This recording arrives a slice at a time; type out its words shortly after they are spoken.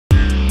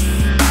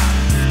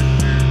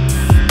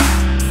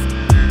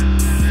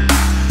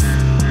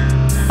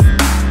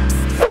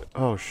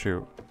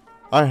shoot.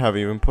 I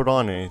haven't even put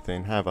on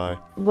anything, have I?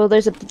 Well,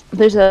 there's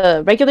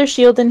a regular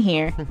shield in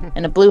here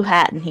and a blue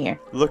hat in here.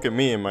 Look at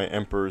me in my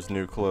Emperor's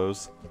new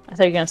clothes. I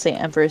thought you were gonna say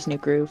Emperor's New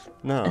Groove.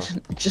 No.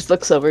 Just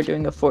looks over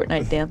doing a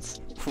Fortnite dance.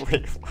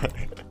 Wait, what?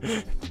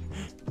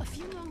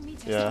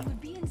 Yeah.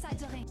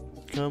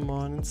 Come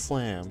on and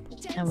slam.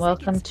 And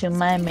welcome to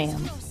my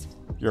ma'am.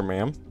 Your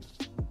ma'am?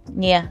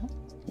 Yeah,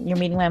 you're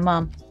meeting my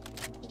mom.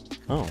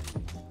 Oh.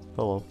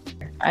 Hello.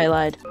 I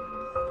lied.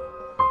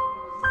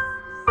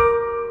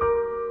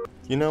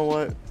 You know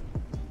what?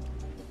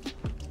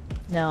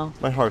 No.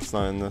 My heart's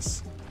not in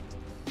this.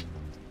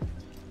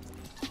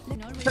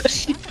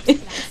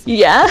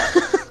 Yeah?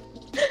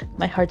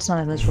 My heart's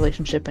not in this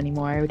relationship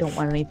anymore. I don't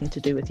want anything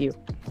to do with you.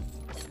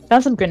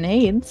 Found some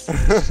grenades.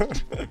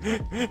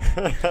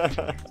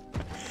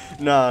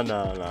 No,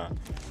 nothing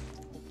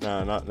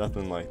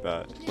like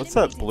that. What's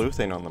that blue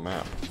thing on the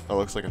map? That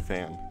looks like a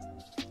fan.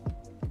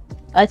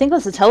 I think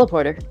that's a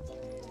teleporter.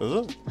 Is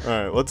it?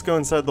 Alright, let's go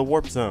inside the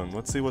warp zone.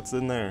 Let's see what's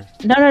in there.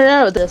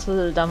 No, this was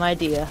a dumb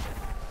idea.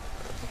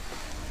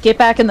 Get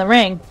back in the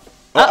ring.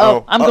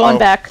 Uh-oh, I'm going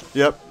back.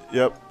 Yep,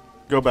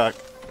 go back.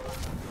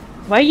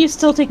 Why are you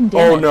still taking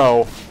damage? Oh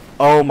no.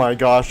 Oh my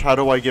gosh, how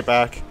do I get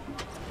back?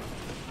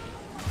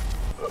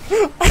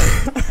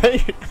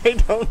 I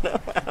don't know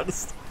how to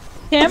stop.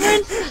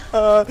 Cameron?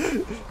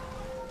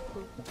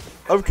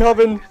 I'm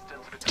coming.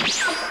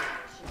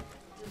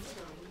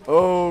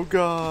 Oh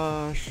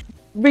gosh.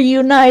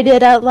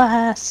 Reunited at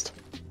last.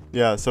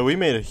 Yeah, so we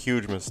made a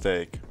huge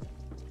mistake.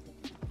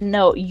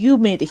 No, you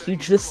made a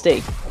huge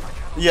mistake.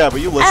 Yeah,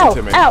 but you listened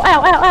to me. Ow,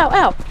 ow, ow, ow,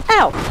 ow,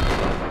 ow!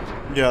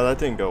 Yeah, that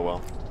didn't go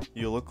well.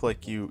 You look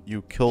like you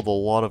killed a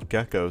lot of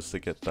geckos to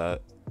get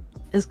that.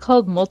 It's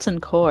called molten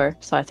core,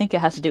 so I think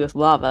it has to do with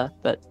lava,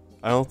 but...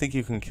 I don't think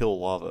you can kill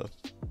lava.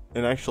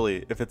 And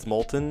actually, if it's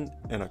molten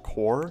and a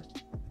core,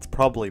 it's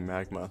probably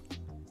magma.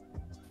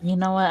 You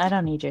know what? I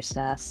don't need your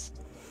sass.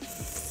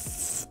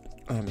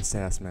 I'm a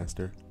sass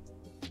master.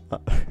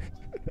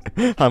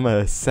 I'm a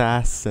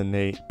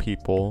assassinate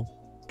people.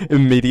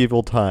 In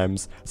medieval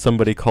times,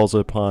 somebody calls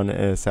upon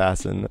an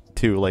assassin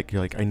to you're like,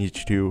 I need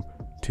you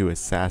to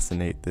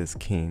assassinate this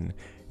king.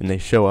 And they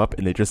show up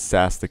and they just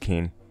sass the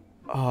king.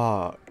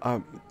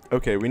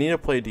 Okay, we need to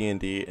play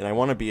D&D and I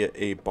want to be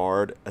a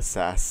bard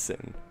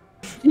assassin.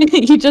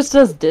 He just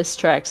does diss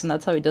tracks and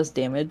that's how he does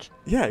damage.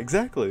 Yeah,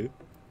 exactly.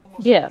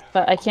 Yeah,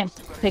 but I can't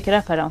pick it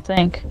up, I don't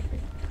think.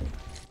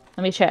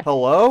 Let me check.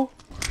 Hello?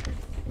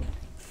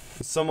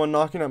 Is someone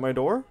knocking at my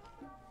door?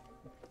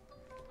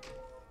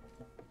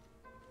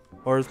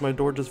 Or is my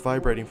door just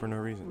vibrating for no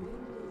reason?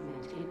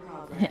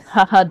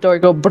 Haha, door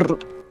go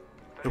brrr.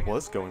 It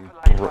was going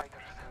brrr.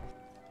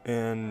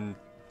 And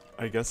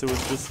I guess it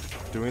was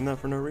just doing that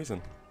for no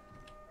reason.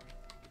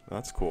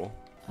 That's cool.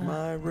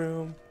 My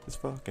room is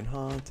fucking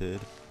haunted.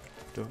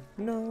 Don't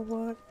know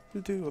what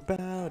to do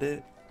about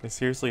it. I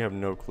seriously have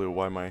no clue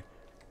why my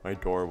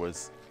door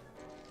was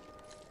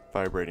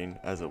vibrating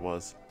as it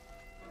was.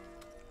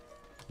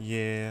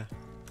 Yeah.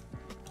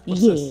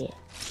 What's this?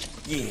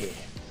 Yeah.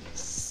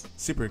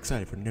 Super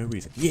excited for no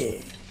reason.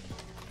 Yeah.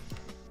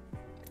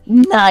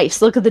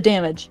 Nice, look at the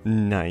damage.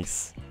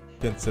 Nice.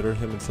 Consider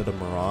him instead of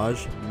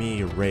Mirage,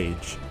 me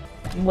Rage.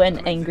 When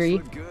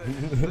angry,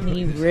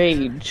 me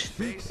rage.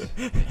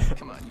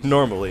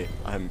 Normally,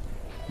 I'm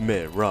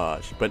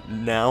Mirage, but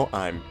now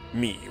I'm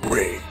me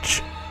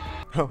Rage.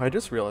 Oh, I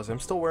just realized I'm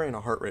still wearing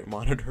a heart rate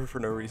monitor for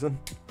no reason.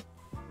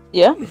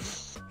 Yeah?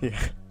 Yeah.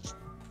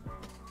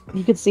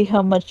 You can see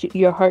how much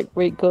your heart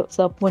rate goes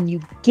up when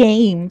you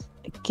game.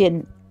 Get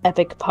an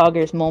epic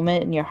poggers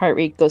moment and your heart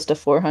rate goes to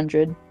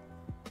 400.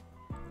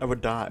 I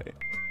would die.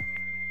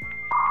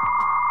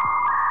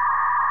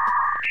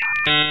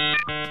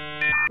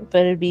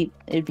 But it'd be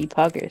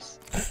poggers.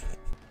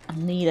 I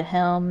need a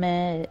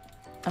helmet.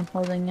 I'm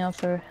holding out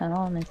for a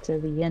helmet to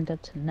the end of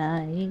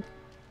tonight.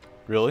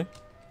 Really?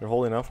 You're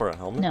holding out for a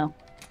helmet? No.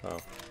 Oh.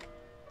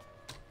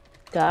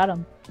 Got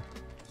him.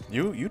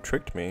 You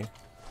tricked me.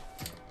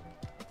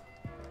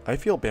 I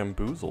feel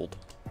bamboozled.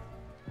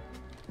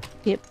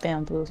 Get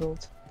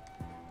bamboozled.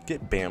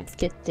 Get bamfed.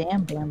 Get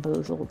damn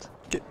bamboozled.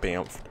 Get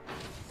bamfed.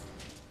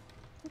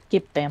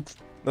 Get bamfed.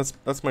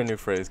 That's my new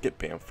phrase. Get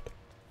bamfed.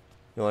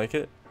 You like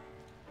it?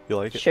 You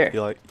like it? Sure.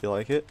 You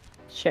like it?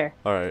 Sure.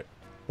 All right.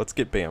 Let's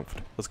get bamfed.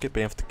 Let's get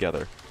bamfed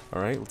together.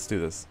 All right. Let's do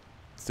this.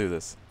 Let's do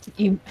this.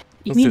 You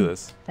Let's mean do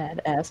this.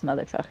 badass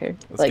motherfucker.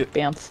 Let's like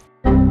get... bamf.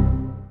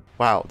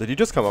 Wow. Did you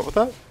just come up with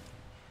that?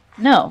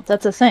 No,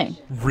 that's a thing.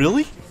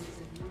 Really?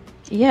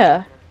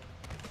 Yeah.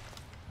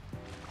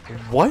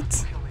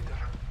 What?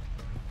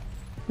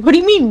 What do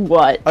you mean,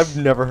 what? I've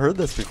never heard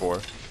this before.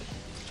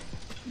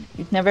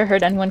 You've never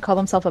heard anyone call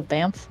themselves a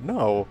bamf?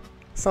 No.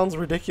 Sounds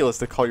ridiculous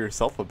to call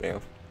yourself a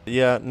bamf.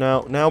 Yeah,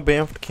 now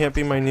bamf can't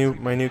be my new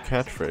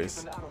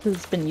catchphrase.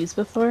 Has it been used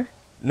before?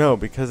 No,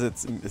 because it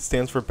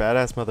stands for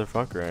badass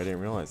motherfucker. I didn't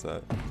realize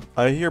that.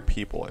 I hear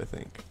people, I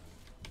think.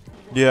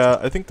 Yeah,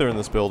 I think they're in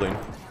this building.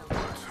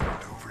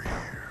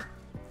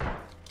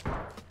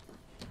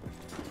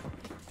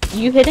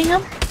 You hitting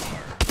him?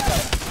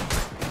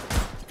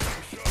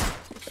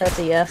 That's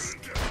a yes.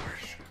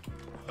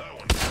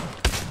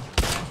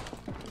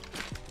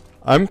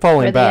 I'm Where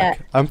falling they back.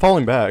 at? I'm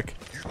falling back.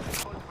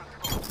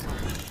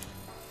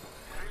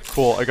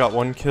 Cool, I got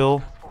 1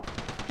 kill.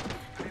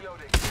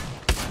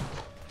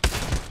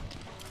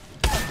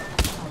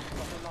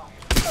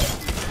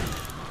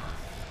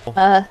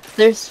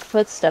 There's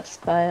footsteps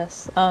by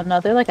us. Oh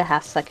no, they're like a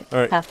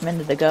Alright. half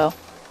minute ago.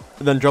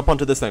 And then jump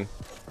onto this thing.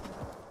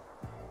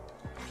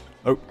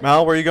 Oh,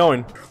 Mal, where are you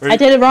going? I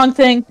did the wrong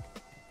thing.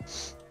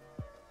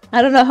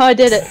 I don't know how I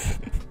did it.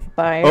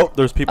 Fire. Oh,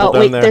 there's people Oh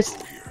down wait, there. there's.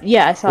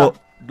 Yeah, I saw. Well,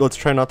 let's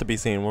try not to be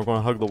seen. We're going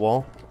to hug the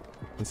wall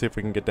and see if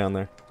we can get down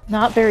there.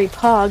 Not very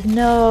pog.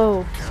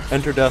 No.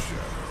 Enter death.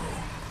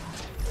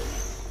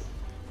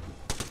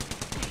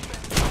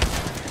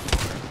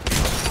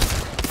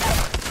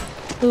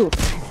 Ooh.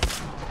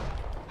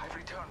 I've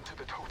returned to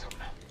the totem.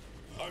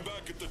 I'm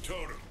back at the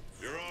totem.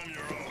 You're on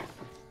your own.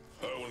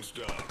 That one's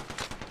down.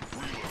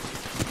 Reload.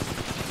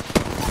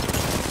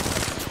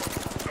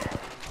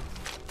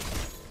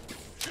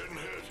 Getting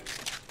hit.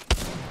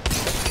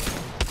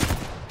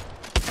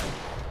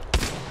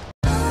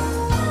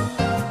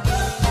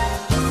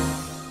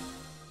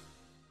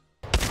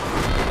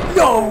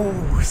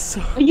 No!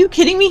 So Are you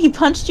kidding me? He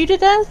punched you to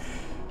death?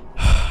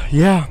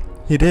 yeah,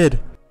 he did. Do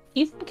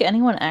you think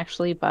anyone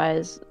actually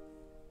buys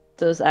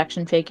those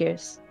action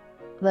figures?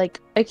 Like,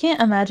 I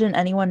can't imagine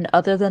anyone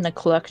other than a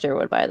collector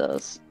would buy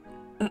those.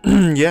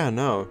 Yeah,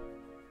 no.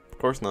 Of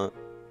course not.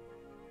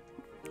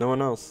 No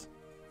one else.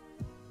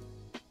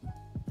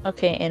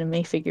 Okay,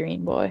 anime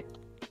figurine boy.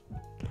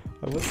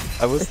 I was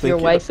With your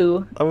thinking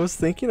waifu. I was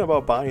thinking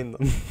about buying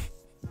them.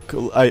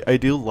 Cool. I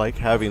do like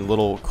having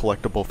little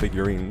collectible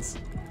figurines.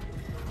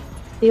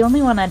 The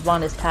only one I'd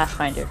want is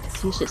Pathfinder,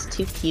 because he's just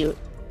too cute.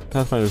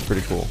 Pathfinder's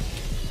pretty cool.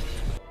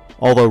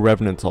 Although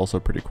Revenant's also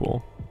pretty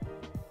cool.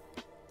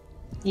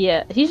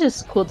 Yeah, he's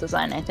just cool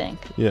design, I think.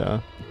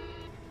 Yeah.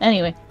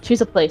 Anyway,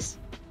 choose a place.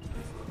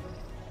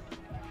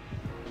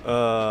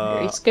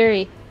 Very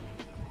scary.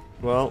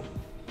 Well,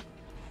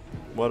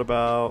 what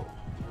about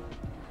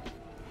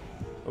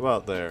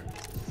there?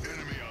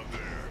 Enemy out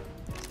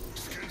there.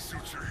 Skin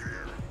suits are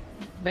here.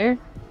 Where?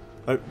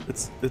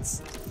 It's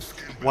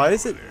why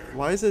is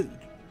it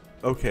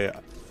okay?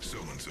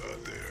 Someone's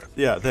out there.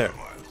 Yeah, there.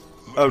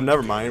 Oh,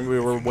 never mind. We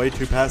were way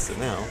too past it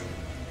now.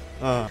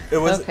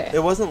 Okay.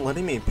 It wasn't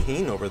letting me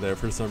ping over there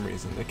for some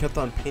reason. It kept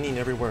on pinging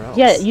everywhere else.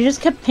 Yeah, you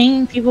just kept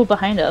pinging people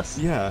behind us.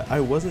 Yeah, I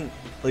wasn't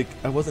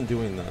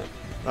doing that.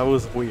 That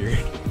was weird.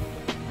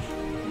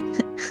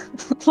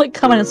 Like,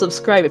 comment, and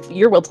subscribe if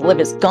your will to live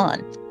is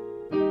gone.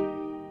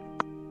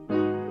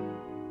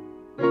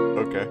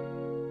 Okay.